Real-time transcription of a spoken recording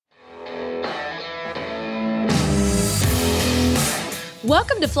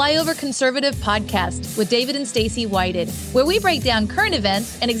Welcome to Flyover Conservative Podcast with David and Stacy Whited, where we break down current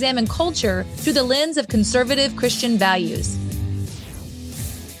events and examine culture through the lens of conservative Christian values.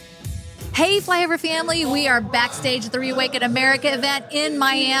 Hey, Flyover family, we are backstage at the ReAwaken America event in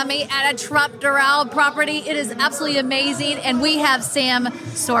Miami at a Trump Doral property. It is absolutely amazing, and we have Sam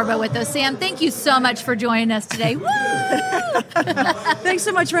Sorbo with us. Sam, thank you so much for joining us today. Woo! Thanks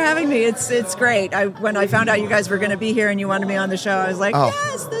so much for having me. It's great. When I found out you guys were going to be here and you wanted me on the show, I was like,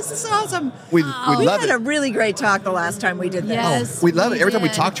 yes, this is awesome. We love had a really great talk the last time we did this. Yes, we love it. Every time we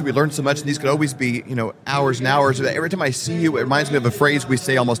talk to you, we learn so much, and these could always be, hours and hours. Every time I see you, it reminds me of a phrase we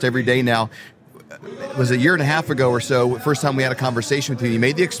say almost every day now. It was a year and a half ago or so, first time we had a conversation with you. You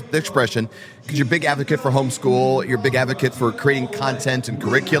made the expression, because you're a big advocate for homeschool, you're a big advocate for creating content and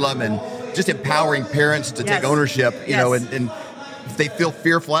curriculum and just empowering parents to take ownership, and if they feel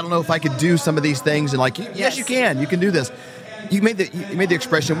fearful, I don't know if I could do some of these things, and yes, you can do this. You made the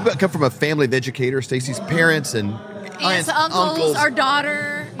expression, we come from a family of educators, Stacy's parents and aunts, uncles, our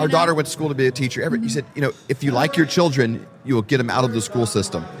daughter. Our daughter went to school to be a teacher. You said, if you like your children, you will get them out of the school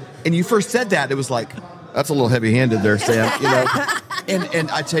system. And you first said that, it was like, that's a little heavy-handed there, Sam. And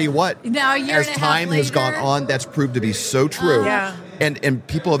I tell you what, as time has gone on, that's proved to be so true. Yeah. And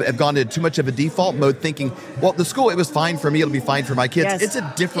people have gone into too much of a default mode, thinking, well, the school, it was fine for me, it'll be fine for my kids. Yes. It's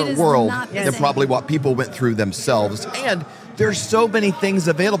a different world than probably what people went through themselves. And there's so many things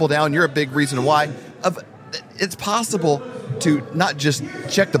available now, and you're a big reason why. It's possible to not just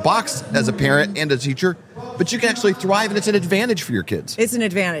check the box as a parent and a teacher, but you can actually thrive, and it's an advantage for your kids. It's an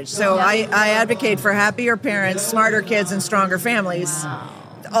advantage. So I advocate for happier parents, smarter kids, and stronger families.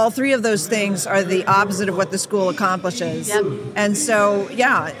 All three of those things are the opposite of what the school accomplishes. Yep. And so,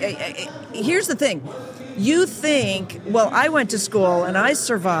 here's the thing. You think, well, I went to school and I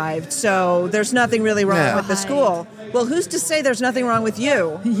survived, so there's nothing really wrong with the school. Well, who's to say there's nothing wrong with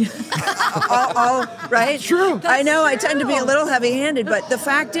you? Right? True. I know I tend to be a little heavy-handed, but the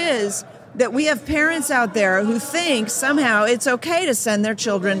fact is that we have parents out there who think somehow it's okay to send their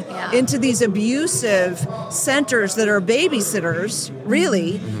children into these abusive centers that are babysitters,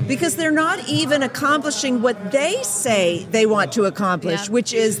 really, because they're not even accomplishing what they say they want to accomplish,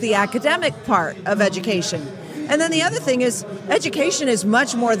 which is the academic part of education. And then the other thing is, education is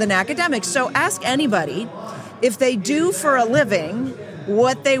much more than academics. So ask anybody if they do for a living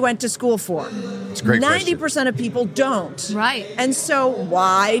what they went to school for. It's a great 90% of people don't. Right. And so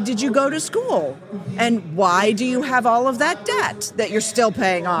why did you go to school? And why do you have all of that debt that you're still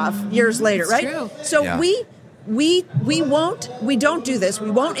paying off years later, right? True. So we don't do this. We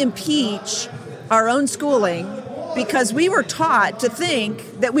won't impeach our own schooling because we were taught to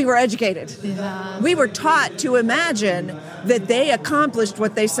think that we were educated. Yeah. We were taught to imagine that they accomplished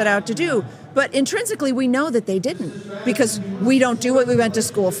what they set out to do. But intrinsically, we know that they didn't, because we don't do what we went to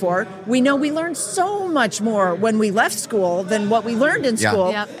school for. We know we learned so much more when we left school than what we learned in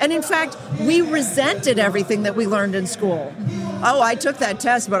school. Yep. And in fact, we resented everything that we learned in school. Oh, I took that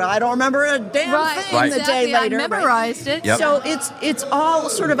test, but I don't remember a damn thing the day later. I memorized it. Yep. So it's all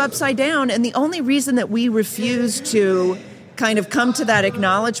sort of upside down. And the only reason that we refuse to kind of come to that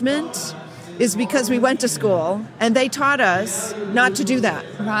acknowledgement is because we went to school and they taught us not to do that.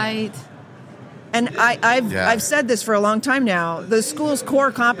 Right. And I've said this for a long time now. The school's core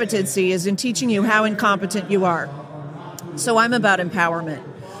competency is in teaching you how incompetent you are. So I'm about empowerment.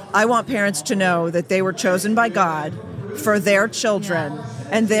 I want parents to know that they were chosen by God for their children,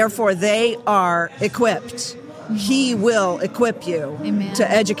 and therefore they are equipped. He will equip you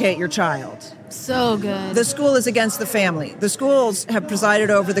to educate your child. So good. The school is against the family. The schools have presided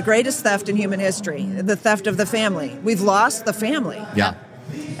over the greatest theft in human history, the theft of the family. We've lost the family. Yeah.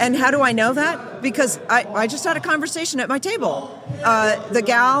 And how do I know that? Because I just had a conversation at my table. The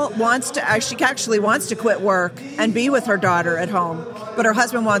gal actually wants to quit work and be with her daughter at home, but her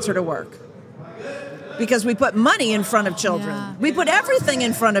husband wants her to work. Because we put money in front of children. Yeah. We put everything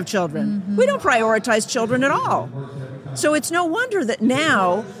in front of children. Mm-hmm. We don't prioritize children at all. So it's no wonder that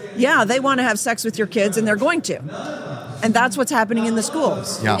now, they want to have sex with your kids, and they're going to. And that's what's happening in the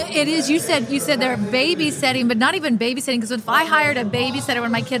schools. Yeah. It is. You said they're babysitting, but not even babysitting. Because if I hired a babysitter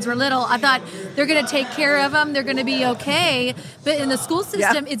when my kids were little, I thought they're going to take care of them. They're going to be okay. But in the school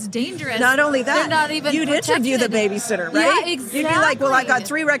system, it's dangerous. Not only that, they're not even you'd protected. interview the babysitter, right? Yeah, exactly. You'd be like, well, I got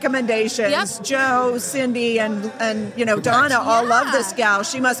 3 recommendations. Yep. Joe, Cindy, and Donna all love this gal.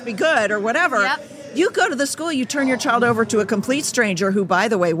 She must be good or whatever. Yep. You go to the school, you turn your child over to a complete stranger who, by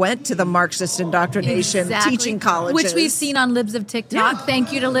the way, went to the Marxist indoctrination teaching colleges. Which we've seen on Libs of TikTok. Yeah.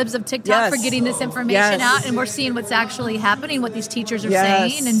 Thank you to Libs of TikTok for getting this information out. And we're seeing what's actually happening, what these teachers are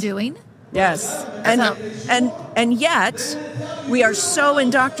saying and doing. Yes. And yet we are so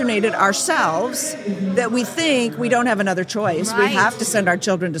indoctrinated ourselves that we think we don't have another choice. Right. We have to send our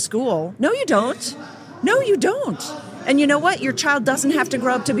children to school. No, you don't. No, you don't. And you know what? Your child doesn't have to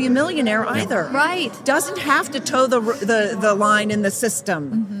grow up to be a millionaire either. Right. Doesn't have to toe the line in the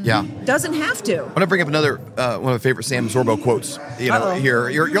system. Mm-hmm. Yeah. Doesn't have to. I want to bring up another one of my favorite Sam Sorbo quotes. Here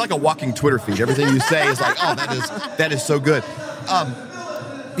you're like a walking Twitter feed. Everything you say is like, oh, that is so good.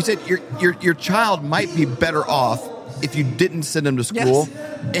 You said your child might be better off if you didn't send them to school,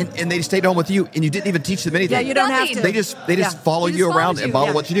 and they stayed home with you, and you didn't even teach them anything. Yeah, you don't have to. They just follow you around and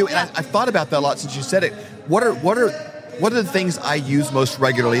follow what you do. And I thought about that a lot since you said it. What are the things I use most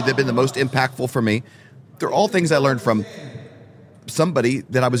regularly that have been the most impactful for me? They're all things I learned from somebody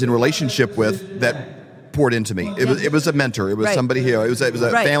that I was in a relationship with that poured into me. It was a mentor. It was somebody here. It was a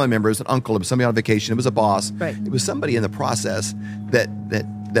family member. It was an uncle. It was somebody on vacation. It was a boss. Right. It was somebody in the process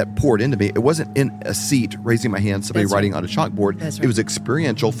that poured into me. It wasn't in a seat raising my hand, somebody writing on a chalkboard. That's right. It was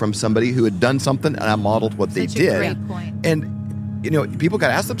experiential from somebody who had done something, and I modeled what they did. Great point. And people got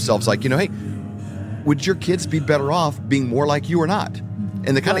to ask themselves, like, hey, would your kids be better off being more like you or not?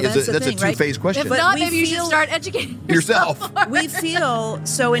 And the kind of that's a two-phase question. If not, maybe you should start educating yourself. We feel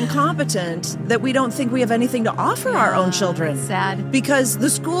so incompetent that we don't think we have anything to offer our own children. Sad. Because the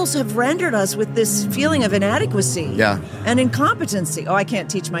schools have rendered us with this feeling of inadequacy and incompetency. Oh, I can't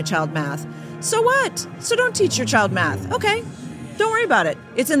teach my child math. So what? So don't teach your child math. Okay. Don't worry about it.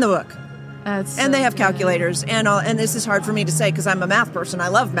 It's in the book. And they have calculators and all. And this is hard for me to say because I'm a math person. I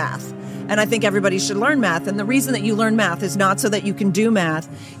love math. And I think everybody should learn math. And the reason that you learn math is not so that you can do math.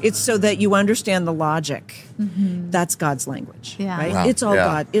 It's so that you understand the logic. Mm-hmm. That's God's language, right? Wow. It's all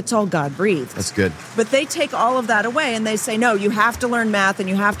God. It's all God breathed. That's good. But they take all of that away and they say, no, you have to learn math and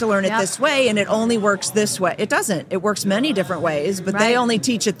you have to learn it this way. And it only works this way. It doesn't. It works many different ways, but they only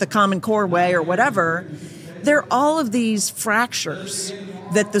teach it the Common Core way or whatever. There are all of these fractures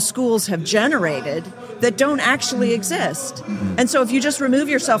that the schools have generated that don't actually exist. Mm-hmm. And so if you just remove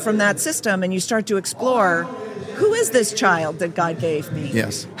yourself from that system and you start to explore, who is this child that God gave me?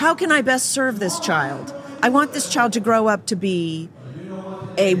 Yes. How can I best serve this child? I want this child to grow up to be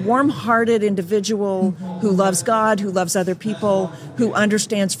a warm-hearted individual who loves God, who loves other people, who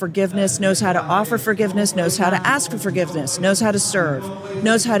understands forgiveness, knows how to offer forgiveness, knows how to ask for forgiveness, knows how to serve,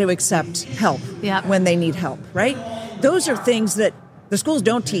 knows how to accept help when they need help, right? Those are things that the schools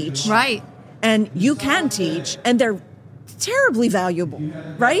don't teach. Right. And you can teach, and they're terribly valuable,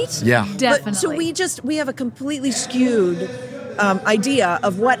 right? Yeah. Definitely. So we have a completely skewed idea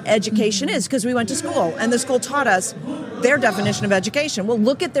of what education is because we went to school, and the school taught us their definition of education. Well,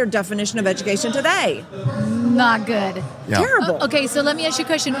 look at their definition of education today. Not good. Yeah. Terrible. Okay, so let me ask you a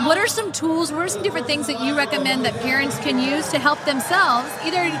question. What are some tools, what are some different things that you recommend that parents can use to help themselves,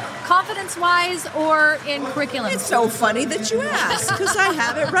 either confidence-wise or in curriculum? It's so funny that you ask because I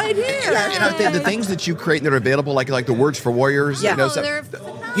have it right here. And I think the things that you create that are available, like the Words for Warriors, Yeah.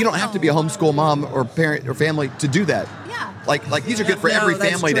 you don't have to be a homeschool mom or parent or family to do that. Yeah. Like these are good for every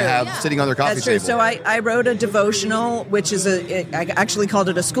that's family to true. have sitting on their coffee That's true. table. So I wrote a devotional, which is I actually called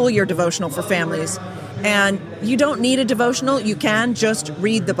it a school year devotional for families. And you don't need a devotional. You can just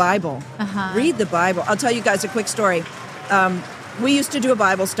read the Bible. Read the Bible. I'll tell you guys a quick story. We used to do a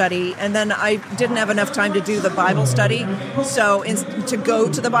Bible study, and then I didn't have enough time to do the Bible study, so to go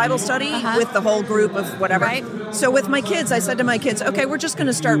to the Bible study with the whole group of whatever. Right. So with my kids, I said to my kids, okay, we're just going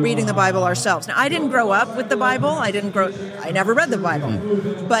to start reading the Bible ourselves. Now, I didn't grow up with the Bible. I never read the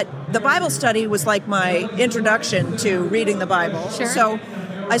Bible. But the Bible study was like my introduction to reading the Bible. Sure. So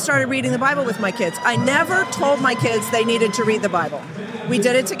I started reading the Bible with my kids. I never told my kids they needed to read the Bible. We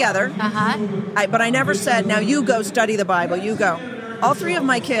did it together. But I never said, now you go study the Bible, you go. All three of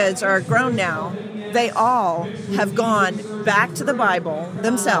my kids are grown now. They all have gone back to the Bible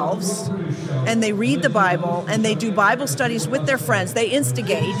themselves, and they read the Bible, and they do Bible studies with their friends. They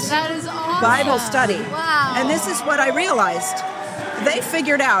instigate That is awesome. Bible study. Wow. And this is what I realized. They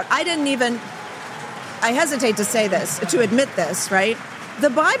figured out, I hesitate to say this, to admit this, right? The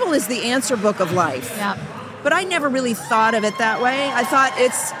Bible is the answer book of life. Yeah. But I never really thought of it that way. I thought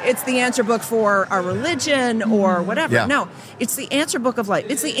it's the answer book for our religion or whatever. Yeah. No, it's the answer book of life.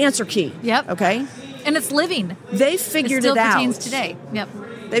 It's the answer key. Yep. Okay? And it's living. They figured it still it out. pertains today. Yep.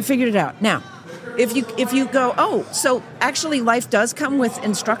 They figured it out. Now, if you go, oh, so actually life does come with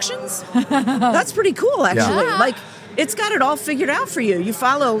instructions? That's pretty cool, actually. Yeah. Like, it's got it all figured out for you. You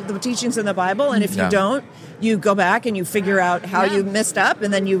follow the teachings in the Bible, and if you don't, you go back and you figure out how you messed up,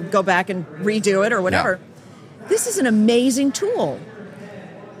 and then you go back and redo it or whatever. Yeah. This is an amazing tool.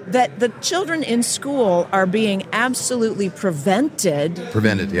 that the children in school are being absolutely prevented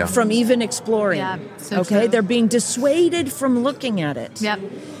yeah. from even exploring. Yeah, so okay? true. They're being dissuaded from looking at it. Yep.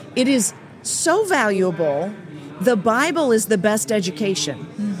 It is so valuable. The Bible is the best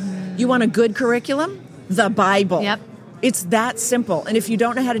education. You want a good curriculum? The Bible. Yep. It's that simple. And if you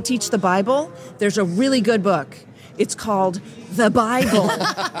don't know how to teach the Bible, there's a really good book. It's called The Bible.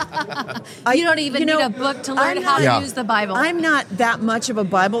 You don't even need a book to learn how to use the Bible. I'm not that much of a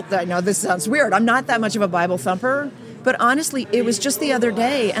Bible. I know this sounds weird. I'm not that much of a Bible thumper. But honestly, it was just the other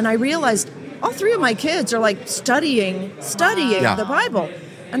day, and I realized all three of my kids are like studying the Bible.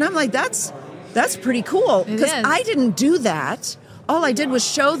 And I'm like, that's pretty cool. Because I didn't do that. All I did was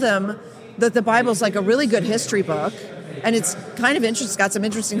show them that the Bible's like a really good history book. And it's kind of interesting. It's got some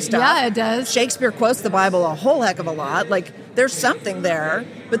interesting stuff. Yeah, it does. Shakespeare quotes the Bible a whole heck of a lot. Like, there's something there.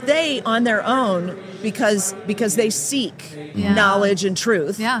 But they, on their own, because they seek knowledge and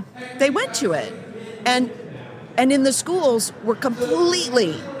truth, they went to it. And in the schools, we're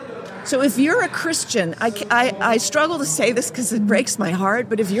completely... So if you're a Christian, I struggle to say this because it breaks my heart,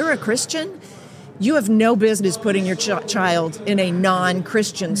 but if you're a Christian, you have no business putting your child in a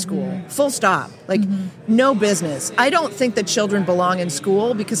non-Christian school. Full stop. Like, no business. I don't think that children belong in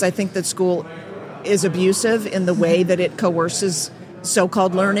school because I think that school is abusive in the way that it coerces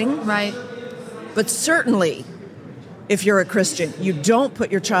so-called learning. Right. But certainly, if you're a Christian, you don't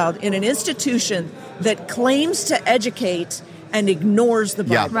put your child in an institution that claims to educate and ignores the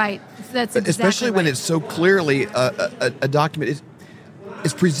Bible. Yeah. Right. That's exactly especially when it's so clearly a document.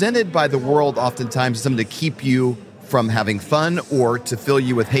 It's presented by the world oftentimes as something to keep you from having fun or to fill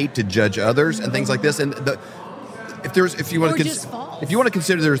you with hate, to judge others and things like this. And if you want to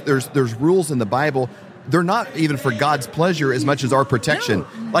consider there's rules in the Bible, they're not even for God's pleasure as much as our protection.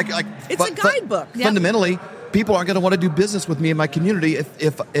 No. Like it's a guidebook. Fundamentally, people aren't going to want to do business with me in my community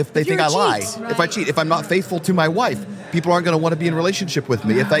if they think I lie. Right. If I cheat, if I'm not faithful to my wife, people aren't going to want to be in a relationship with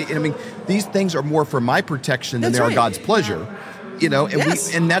me. These things are more for my protection than they are God's pleasure.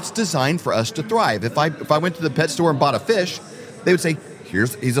 And that's designed for us to thrive. If I went to the pet store and bought a fish, they would say,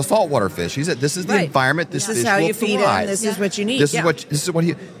 he's a saltwater fish. This is the environment. This is how will you feed thrive. him. This is what you need. This is what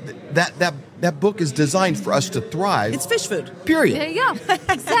he. That book is designed for us to thrive. It's fish food. Period. There you go.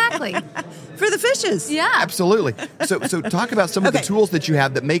 Exactly. For the fishes. Yeah. Absolutely. So talk about some of the tools that you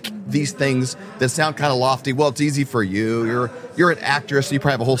have that make these things that sound kind of lofty. Well, it's easy for you. You're an actress, so you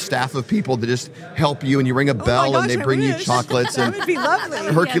probably have a whole staff of people that just help you, and you ring a bell and they bring you chocolates. That and would be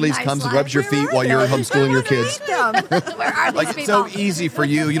lovely. Hercules comes and rubs your feet while you're homeschooling your kids. Where are these It's people? so easy for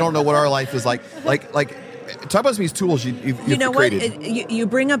you. You don't know what our life is like. Talk about some of these tools you've created. What? You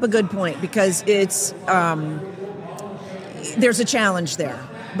bring up a good point because it's there's a challenge there.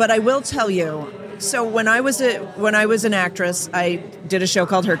 But I will tell you. So when I was an actress, I did a show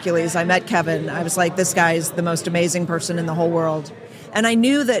called Hercules. I met Kevin. I was like, this guy is the most amazing person in the whole world. And I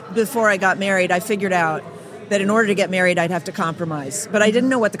knew that before I got married, I figured out that in order to get married, I'd have to compromise. But I didn't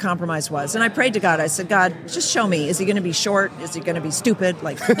know what the compromise was. And I prayed to God. I said, God, just show me. Is he going to be short? Is he going to be stupid?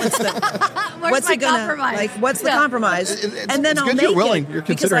 Like, what's the compromise? Like, what's the compromise? And then I'll make it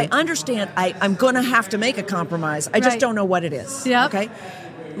because I understand I'm going to have to make a compromise. I just don't know what it is. Yep. Okay.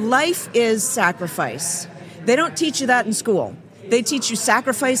 Life is sacrifice. They don't teach you that in school. They teach you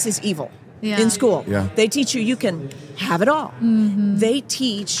sacrifice is evil in school. Yeah. They teach you can have it all. Mm-hmm. They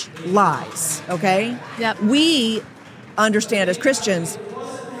teach lies, okay? Yep. We understand as Christians,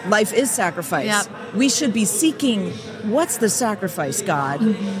 life is sacrifice. Yep. We should be seeking, what's the sacrifice, God?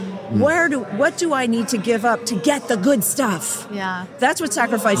 Mm-hmm. What do I need to give up to get the good stuff? Yeah. That's what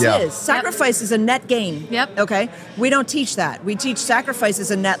sacrifice is. Sacrifice is a net gain. Yep. Okay? We don't teach that. We teach sacrifice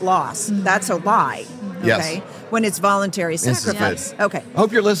is a net loss. Mm-hmm. That's a lie. Mm-hmm. Okay? Yes. When it's voluntary sacrifice. Okay. I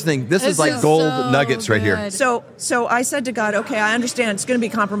hope you're listening. This is like gold nuggets right here. So I said to God, okay, I understand it's going to be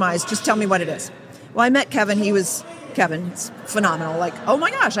compromised. Just tell me what it is. Well, I met Kevin. He's phenomenal. Like, oh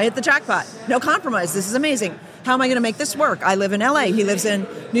my gosh, I hit the jackpot. No compromise. This is amazing. How am I going to make this work? I live in LA. He lives in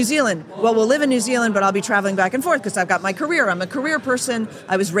New Zealand. Well, we'll live in New Zealand, but I'll be traveling back and forth because I've got my career. I'm a career person.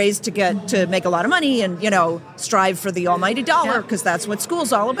 I was raised to make a lot of money and, strive for the almighty dollar because that's what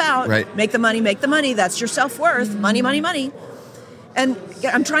school's all about. Right. Make the money. That's your self-worth. Money. And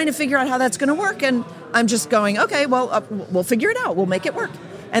I'm trying to figure out how that's going to work. And I'm just going, okay, well, we'll figure it out. We'll make it work.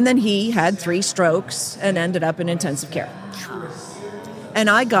 And then he had 3 strokes and ended up in intensive care. And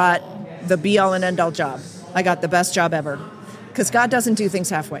I got the be-all and end-all job. I got the best job ever because God doesn't do things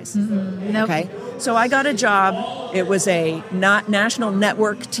halfway. Mm-hmm. Nope. Okay, so I got a job. It was a national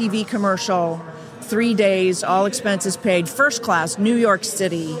network TV commercial, 3 days, all expenses paid, first class, New York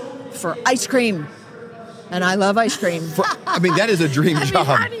City for ice cream. And I love ice cream. I mean, that is a dream job.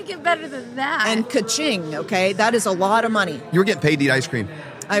 How do you get better than that? And ka-ching, okay? That is a lot of money. You were getting paid to eat ice cream.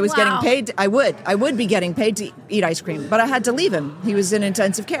 I was getting paid. I would be getting paid to eat ice cream, but I had to leave him. He was in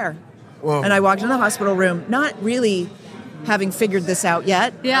intensive care. Whoa. And I walked in the hospital room, not really having figured this out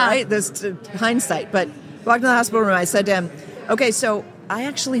yet. Yeah. Right? This hindsight. But walked in the hospital room. I said to him, okay, so I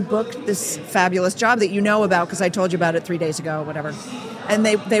actually booked this fabulous job that you know about because I told you about it 3 days ago, whatever. And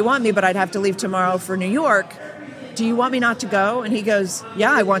they want me, but I'd have to leave tomorrow for New York. Do you want me not to go? And he goes,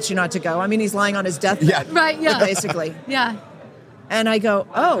 yeah, I want you not to go. I mean, he's lying on his deathbed. Yeah. Right, yeah. Basically. Yeah. And I go,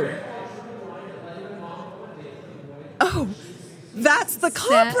 oh, that's the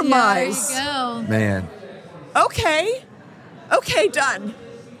compromise. There you go. Man. Okay, done.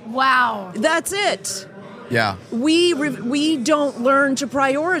 Wow. That's it. Yeah. We don't learn to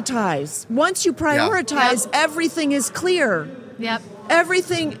prioritize. Once you prioritize, everything is clear. Yep.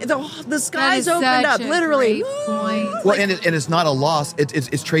 Everything, the skies That is opened such up, a literally. great point. Well, and it's not a loss.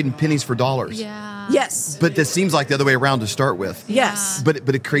 It's trading pennies for dollars. Yeah. Yes. But this seems like the other way around to start with. Yes. But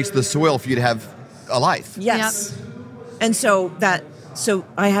it creates the soil for you to have a life. Yes. And so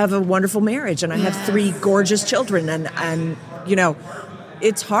I have a wonderful marriage, and I have 3 gorgeous children, and you know,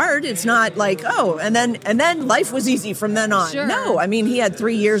 it's hard. It's not like, and then life was easy from then on. Sure. No, I mean, he had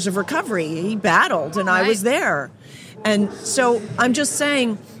 3 years of recovery. He battled, and I was there. And so I'm just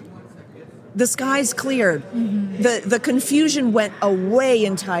saying, the skies cleared. Mm-hmm. The confusion went away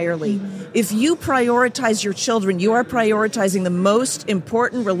entirely. Mm-hmm. If you prioritize your children, you are prioritizing the most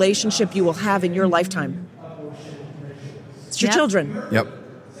important relationship you will have in your lifetime. It's your children. Yep.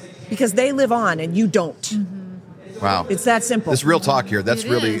 Because they live on and you don't. Mm-hmm. Wow. It's that simple. This real talk here. That's It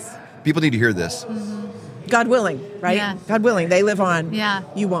really, is. people need to hear this. Mm-hmm. God willing, right? Yeah. God willing, they live on. Yeah.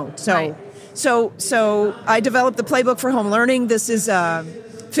 You won't. So, Right. so I developed the playbook for home learning. This is a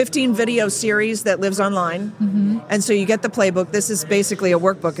 15 video series that lives online. Mm-hmm. And so you get the playbook. This is basically a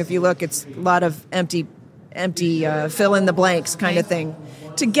workbook. If you look, it's a lot of empty fill in the blanks kind of thing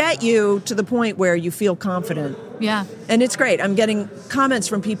to get you to the point where you feel confident. Yeah. And it's great. I'm getting comments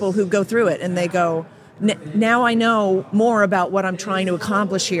from people who go through it and they go, now I know more about what I'm trying to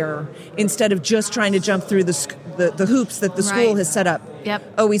accomplish here instead of just trying to jump through the hoops that the school has set up.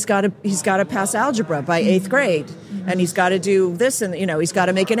 Yep. Oh, he's got to pass algebra by 8th grade, and he's got to do this, and he's got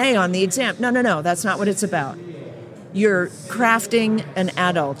to make an A on the exam. No, that's not what it's about. You're crafting an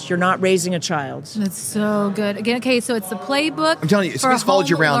adult. You're not raising a child. That's so good. Again, okay, so it's the playbook. I'm telling you, if somebody's followed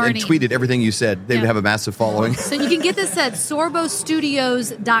you around and tweeted everything you said, they would have a massive following. So you can get this at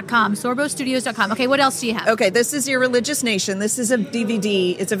sorbostudios.com. Sorbostudios.com. Okay, what else do you have? Okay, this is Irreligious Nation. This is a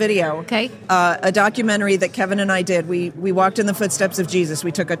DVD. It's a video. Okay. A documentary that Kevin and I did. We walked in the footsteps of Jesus.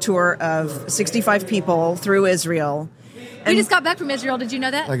 We took a tour of 65 people through Israel. We just got back from Israel. Did you know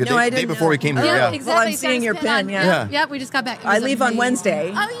that? Like a No, I day didn't before know. we came here. Yeah, Yeah. exactly. Well, I'm seeing your pin, yeah. Yeah, we just got back. It I was leave on amazing.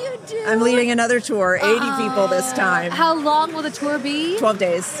 Wednesday. Oh, you do? I'm leading another tour, 80 people this time. How long will the tour be? 12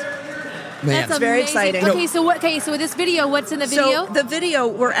 days. Man. That's very amazing. exciting. Okay, so this video, what's in the video? So the video,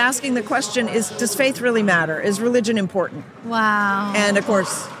 we're asking the question, does faith really matter? Is religion important? Wow. And of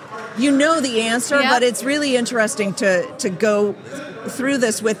course, you know the answer, Yep. but it's really interesting to go through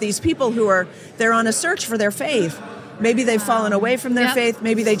this with these people they're on a search for their faith. Maybe they've fallen away from their Yep. faith.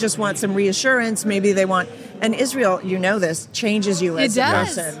 Maybe they just want some reassurance. Maybe they want... And Israel, you know this, changes you as a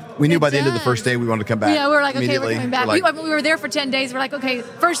does. person. We knew It by the end of the does. first day we wanted to come back. Yeah, we were like, okay, we're immediately. coming back. We're like, We were there for 10 days. We're like, okay,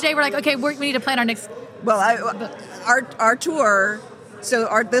 first day, we're like, okay, we need to plan our next. Well, our tour,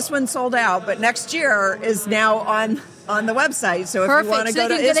 this one sold out, but next year is now on the website. So if Perfect. you want to So go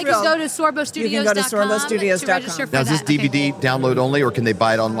to they can Israel, go to sorbostudios.com. you can go to sorbostudios.com. to register for now, is this that. DVD Okay. download only, or can they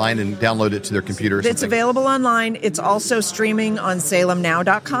buy it online and download it to their computer or It's something? available online. It's also streaming on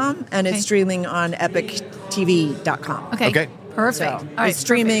salemnow.com, and it's Okay. streaming on epictv.com. Okay. Okay. Perfect. So All right, it's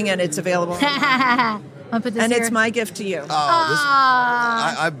streaming and it's available. I'll put this And here. it's my gift to you.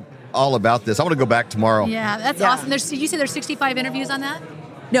 I'm all about this. I want to go back tomorrow. Yeah, that's Yeah. awesome. You said there's 65 interviews on that?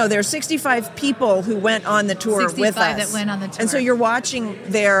 No, there are 65 people who went on the tour with 65 us. that went on the tour. And so you're watching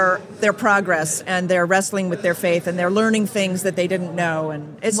their progress, and they're wrestling with their faith, and they're learning things that they didn't know,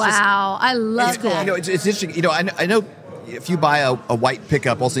 and it's Wow, I love that. It's interesting. I know if you buy a white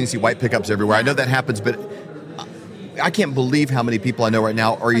pickup, also you see white pickups everywhere. I know that happens, but I can't believe how many people I know right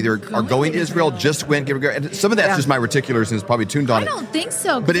now are either going to Israel, just went, and some of that's just my reticulars and is probably tuned on I it. don't think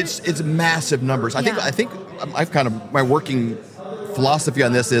so. But it's massive numbers. I Yeah. think I've kind of, my working philosophy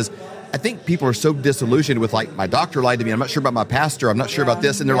on this is, I think people are so disillusioned with, like, my doctor lied to me, I'm not sure about my pastor, I'm not sure about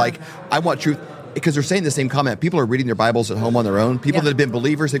this, and they're like, I want truth. Because they're saying the same comment. People are reading their Bibles at home on their own. People that have been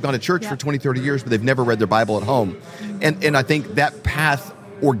believers, they've gone to church for 20, 30 years, but they've never read their Bible at home. And I think that path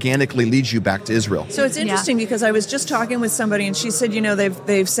organically leads you back to Israel. So it's interesting because I was just talking with somebody and she said,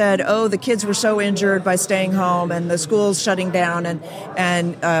 they've said, oh, the kids were so injured by staying home and the school's shutting down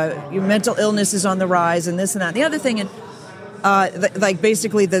and your mental illness is on the rise and this and that. And the other thing, and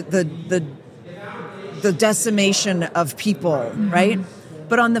basically the decimation of people, right?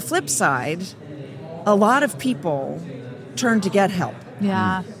 But on the flip side, a lot of people turn to get help.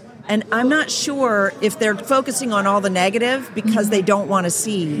 Yeah. And I'm not sure if they're focusing on all the negative because they don't want to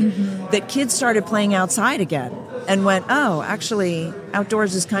see that kids started playing outside again and went, oh, actually,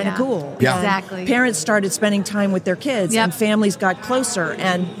 outdoors is kind of cool. Yeah. Exactly. Parents started spending time with their kids and families got closer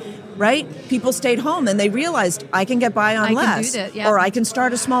and, right? People stayed home and they realized I can get by on less. Can do that, or I can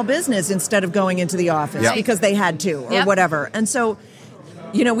start a small business instead of going into the office because they had to or whatever. And so,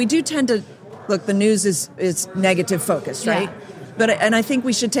 we do tend to, look, the news is negative focused, right? And I think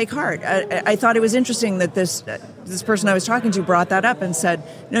we should take heart. I thought it was interesting that this person I was talking to brought that up and said,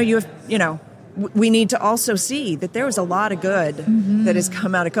 we need to also see that there was a lot of good that has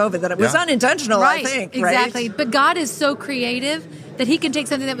come out of COVID, that it was unintentional, I think. Exactly. Right? But God is so creative that he can take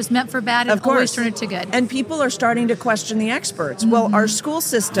something that was meant for bad and always turn it to good. And people are starting to question the experts. Well, our school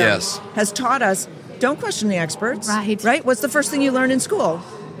system has taught us, don't question the experts. Right? What's the first thing you learn in school?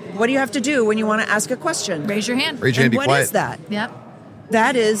 What do you have to do when you want to ask a question? Raise your hand. Raise your hand, be quiet. What is that? Yep.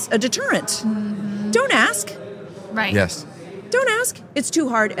 That is a deterrent. Don't ask. Right. Yes. Don't ask. It's too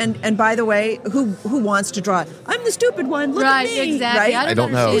hard. And by the way, who wants to draw it? I'm the stupid one. Look at me. Exactly. Right? I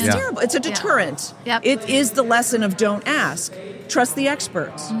don't know. It's terrible. It's a deterrent. Yep. It is the lesson of don't ask. Trust the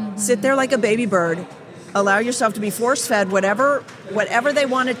experts. Sit there like a baby bird. Allow yourself to be force-fed whatever they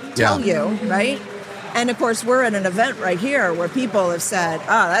want to tell you, right? And of course, we're at an event right here where people have said,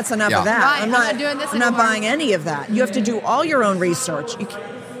 that's enough of that. Right, I'm not doing this anymore. I'm not buying any of that. You have to do all your own research.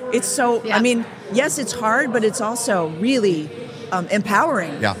 It's so, I mean, yes, it's hard, but it's also really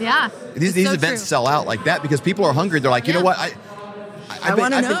empowering. Yeah. These events sell out like that because people are hungry. They're like, you know what? I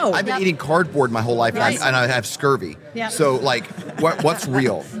want to know. I've been eating cardboard my whole life, and I have scurvy. So, like, what's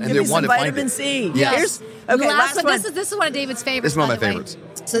real? And Give me some vitamin C. Yes. Okay, last one. This is one of David's favorites. This is one of my favorites.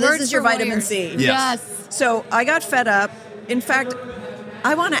 So this is your vitamin C. Yes. So I got fed up. In fact,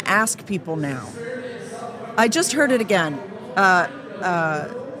 I want to ask people now. I just heard it again.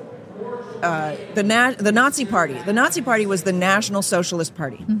 The Nazi Party. The Nazi Party was the National Socialist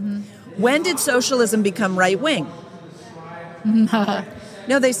Party. When did socialism become right wing?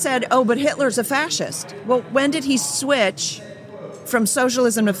 No, they said, but Hitler's a fascist. Well, when did he switch from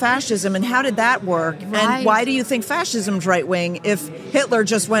socialism to fascism, and how did that work? And why do you think fascism's right wing if Hitler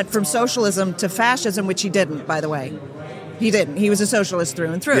just went from socialism to fascism, which he didn't, by the way? He didn't. He was a socialist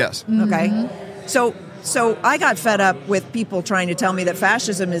through and through. Yes. Okay. So I got fed up with people trying to tell me that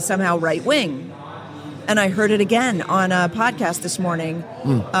fascism is somehow right wing. And I heard it again on a podcast this morning,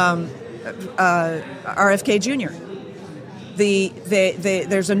 RFK Jr.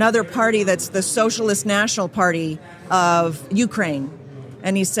 There's another party that's the Socialist National Party of Ukraine,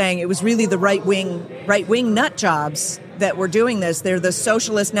 and he's saying it was really the right wing nut jobs that were doing this. They're the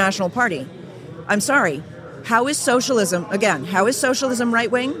Socialist National Party. I'm sorry. How is socialism right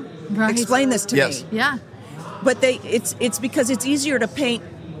wing? Explain this to me. Yeah. But it's because it's easier to paint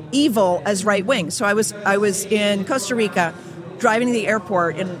evil as right wing. So I was in Costa Rica, driving to the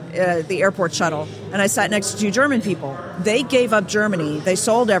airport in the airport shuttle, and I sat next to two German people. They gave up Germany, they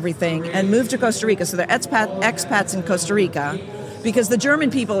sold everything, and moved to Costa Rica. So they're expats in Costa Rica, because the German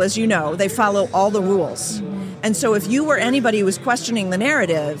people, as you know, they follow all the rules. And so if you were anybody who was questioning the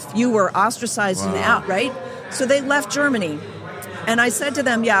narrative, you were ostracized and out, right? So they left Germany. And I said to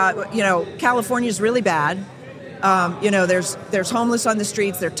them, California's really bad. There's homeless on the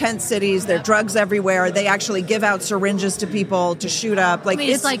streets. There are tent cities. There are drugs everywhere. They actually give out syringes to people to shoot up.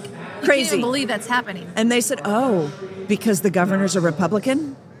 It's like crazy. You can't even believe that's happening. And they said, because the governor's a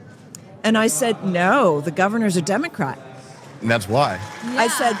Republican? And I said, no, the governor's a Democrat. And that's why. Yeah. I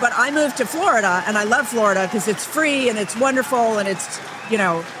said, but I moved to Florida, and I love Florida because it's free and it's wonderful and it's,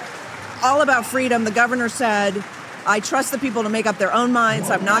 all about freedom. The governor said, I trust the people to make up their own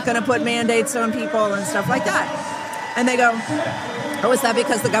minds. I'm not going to put mandates on people and stuff like that. And they go, is that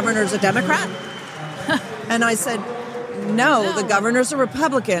because the governor's a Democrat? And I said, no, the governor's a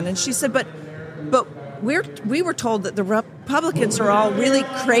Republican. And she said, but we were told that the Republicans are all really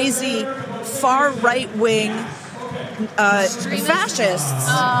crazy, far right-wing fascists.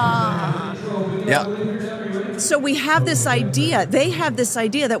 Yeah. So we have this idea, they have this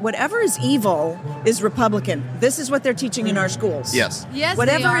idea that whatever is evil is Republican. This is what they're teaching in our schools. Yes. Yes,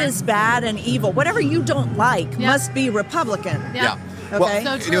 whatever is bad and evil, whatever you don't like must be Republican. Yeah. Okay.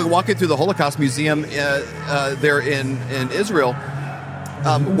 Well, walking through the Holocaust Museum there in Israel,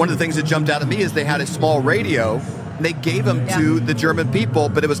 one of the things that jumped out at me is they had a small radio. And they gave them to the German people,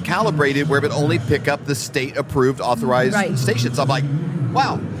 but it was calibrated where it would only pick up the state-approved, authorized stations. I'm like,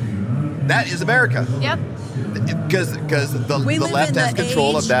 wow, that is America. Yep. Because the left has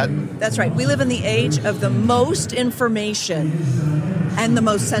control of that. That's right. We live in the age of the most information and the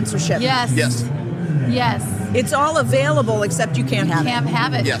most censorship. Yes. Yes. Yes. It's all available, except you can't have it. Can't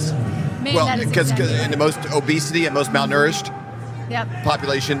have it. Yes. Man, well, that is because exactly in the most obesity and most malnourished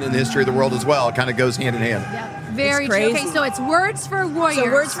population in the history of the world as well, it kind of goes hand in hand. Yep. Very It's true. crazy. Okay, so it's Words for Warriors.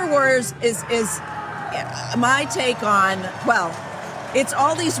 So Words for Warriors is my take on, well, it's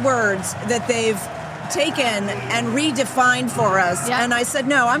all these words that they've taken and redefined for us. Yep. And I said,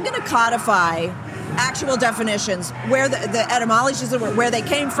 no, I'm going to codify actual definitions, where the etymologies of where they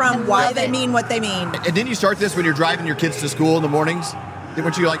came from, why they mean what they mean. And didn't you start this when you're driving your kids to school in the mornings?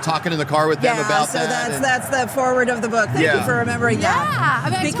 Weren't you like talking in the car with them about so that? that's the forward of the book. Thank you for remembering that. I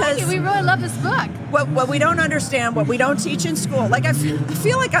mean, I'm telling you, we really love this book. What we don't understand, what we don't teach in school, like I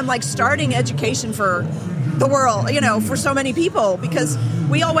feel like I'm like starting education for the world, for so many people, because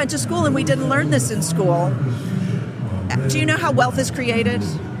we all went to school and we didn't learn this in school. Do you know how wealth is created?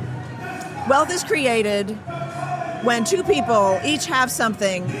 Wealth is created when two people each have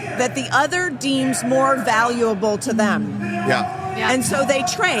something that the other deems more valuable to them. Yeah. And so they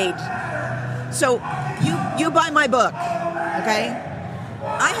trade. So you buy my book, okay?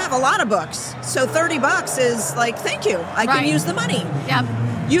 I have a lot of books. So $30 is like, thank you. I can use the money. Yep.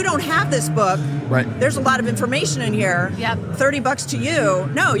 You don't have this book. Right. There's a lot of information in here. Yep. $30 to you.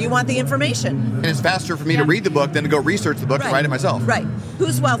 No, you want the information. And it's faster for me to read the book than to go research the book and write it myself. Right.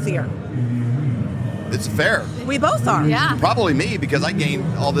 Who's wealthier? It's fair. We both are. Yeah. Probably me, because I gained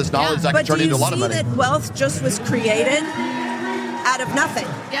all this knowledge I can turn into a lot of money. But do you see that wealth just was created out of nothing?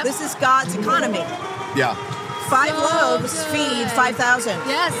 Yep. This is God's economy. Yeah. 5 loaves feed 5,000.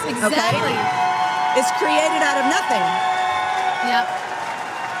 Yes, exactly. Okay? It's created out of nothing. Yep.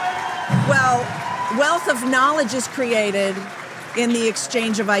 Well, wealth of knowledge is created in the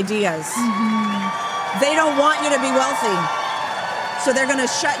exchange of ideas. Mm-hmm. They don't want you to be wealthy, so they're going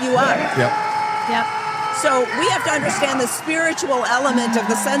to shut you up. Yep. Yep. So we have to understand the spiritual element of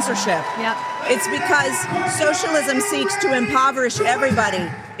the censorship. Yep. It's because socialism seeks to impoverish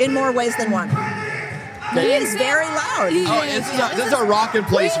everybody in more ways than one. He is very loud. This is a rocking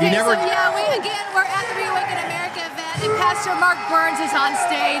place. We're at the ReAwaken America event, and Pastor Mark Burns is on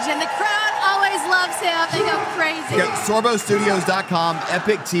stage, and the crowd always loves him. They go crazy. Yeah, SorboStudios.com,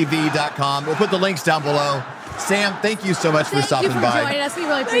 EpicTV.com. We'll put the links down below. Sam, thank you so much for stopping by. Thank you for joining us. We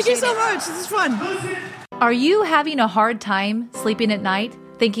really appreciate it. Thank you so much. This is fun. Are you having a hard time sleeping at night,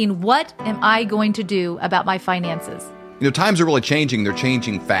 thinking, what am I going to do about my finances? Times are really changing. They're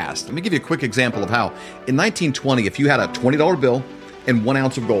changing fast. Let me give you a quick example of how. In 1920, if you had a $20 bill and 1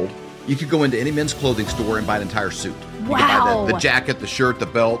 ounce of gold, you could go into any men's clothing store and buy an entire suit. You could buy the jacket, the shirt, the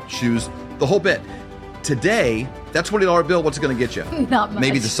belt, shoes, the whole bit. Today, that $20 bill, what's it going to get you? Not much.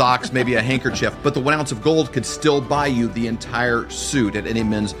 Maybe the socks, maybe a handkerchief, but the 1 ounce of gold could still buy you the entire suit at any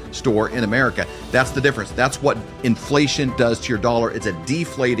men's store in America. That's the difference. That's what inflation does to your dollar. It's a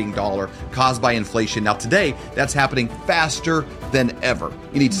deflating dollar caused by inflation. Now today, that's happening faster than ever.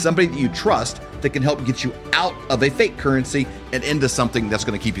 You need somebody that you trust that can help get you out of a fake currency and into something that's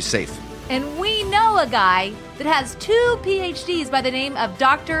going to keep you safe. And we know a guy that has 2 PhDs by the name of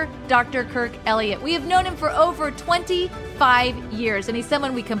Dr. Kirk Elliott. We have known him for over 25 years, and he's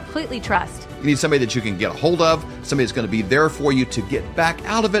someone we completely trust. You need somebody that you can get a hold of, somebody that's going to be there for you to get back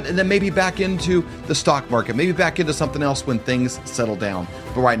out of it, and then maybe back into the stock market, maybe back into something else when things settle down.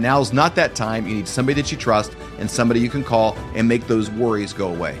 But right now is not that time. You need somebody that you trust and somebody you can call and make those worries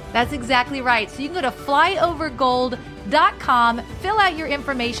go away. That's exactly right. So you can go to flyovergold.com, fill out your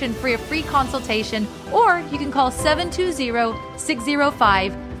information for a free consultation, or you can call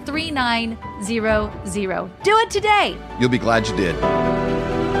 720-605-3900. Do it today. You'll be glad you did.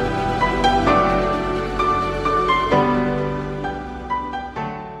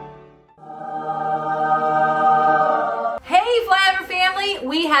 Hey, Flyover family,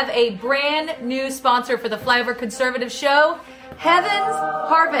 we have a brand new sponsor for the Flyover Conservative Show, Heaven's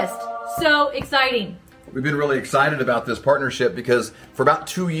Harvest. So exciting. We've been really excited about this partnership because for about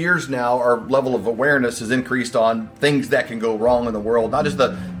 2 years now, our level of awareness has increased on things that can go wrong in the world. Not just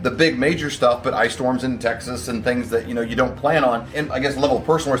the big major stuff, but ice storms in Texas and things that you don't plan on. And I guess a level of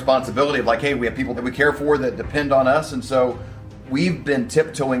personal responsibility of like, hey, we have people that we care for that depend on us. And so we've been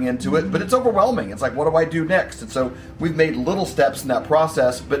tiptoeing into it, but it's overwhelming. It's like, what do I do next? And so we've made little steps in that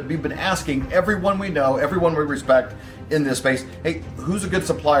process, but we've been asking everyone we know, everyone we respect, in this space. Hey, who's a good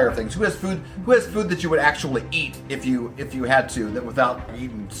supplier of things? Who has food that you would actually eat if you had to, that without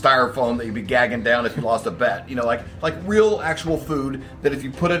eating styrofoam that you'd be gagging down if you lost a bet? You know, like real actual food that if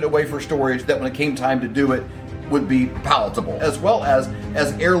you put it away for storage, that when it came time to do it would be palatable, as well as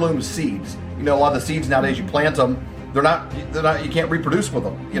heirloom seeds. You know, a lot of the seeds nowadays, you plant them, they're not, you can't reproduce with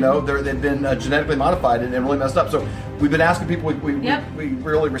them. You know, they've been genetically modified and really messed up. So we've been asking people we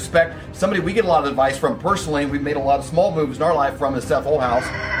really respect. Somebody we get a lot of advice from personally, we've made a lot of small moves in our life from, is Seth Holhouse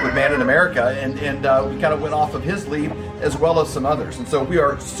with Man in America. And we kind of went off of his lead as well as some others. And so we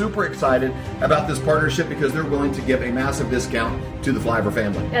are super excited about this partnership because they're willing to give a massive discount to the Flyover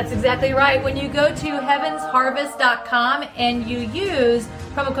family. That's exactly right. When you go to heavensharvest.com and you use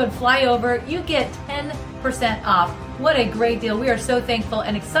promo code FLYOVER, you get 10% off. What a great deal. We are so thankful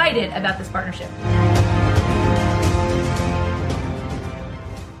and excited about this partnership.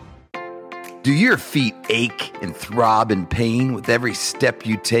 Do your feet ache and throb in pain with every step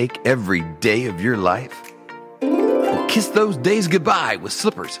you take every day of your life? Well, kiss those days goodbye with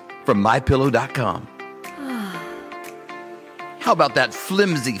slippers from MyPillow.com. How about that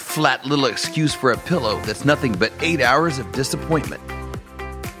flimsy, flat little excuse for a pillow that's nothing but 8 hours of disappointment,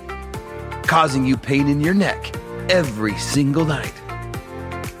 causing you pain in your neck every single night?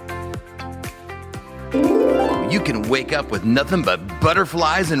 You can wake up with nothing but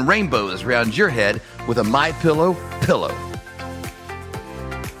butterflies and rainbows around your head with a MyPillow pillow.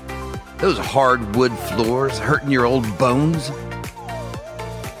 Those hardwood floors hurting your old bones?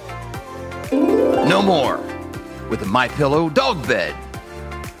 No more with a MyPillow dog bed.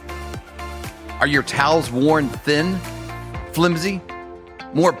 Are your towels worn thin, flimsy,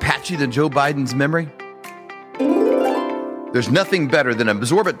 more patchy than Joe Biden's memory? There's nothing better than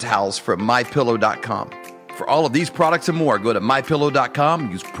absorbent towels from MyPillow.com. For all of these products and more, go to MyPillow.com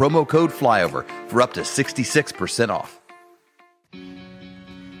and use promo code FLYOVER for up to 66% off.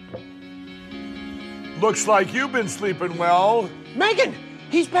 Looks like you've been sleeping well. Megan,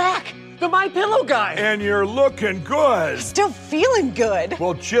 he's back. The MyPillow guy. And you're looking good. Still feeling good.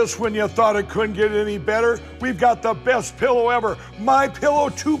 Well, just when you thought it couldn't get any better, we've got the best pillow ever,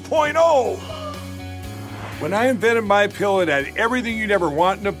 MyPillow 2.0. When I invented MyPillow, it had everything you'd ever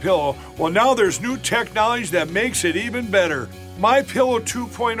want in a pillow. Well, now there's new technology that makes it even better. MyPillow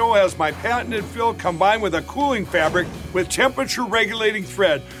 2.0 has my patented fill combined with a cooling fabric with temperature-regulating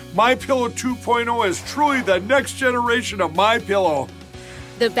thread. MyPillow 2.0 is truly the next generation of MyPillow.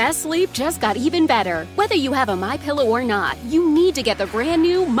 The best sleep just got even better. Whether you have a MyPillow or not, you need to get the brand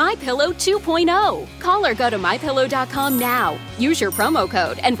new MyPillow 2.0. Call or go to MyPillow.com now. Use your promo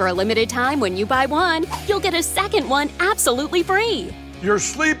code, and for a limited time when you buy one, you'll get a second one absolutely free. You're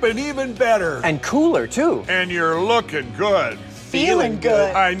sleeping even better. And cooler, too. And you're looking good. Feeling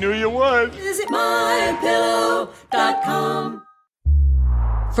good. I knew you would. Visit MyPillow.com.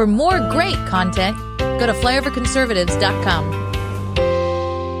 For more great content, go to flyoverconservatives.com.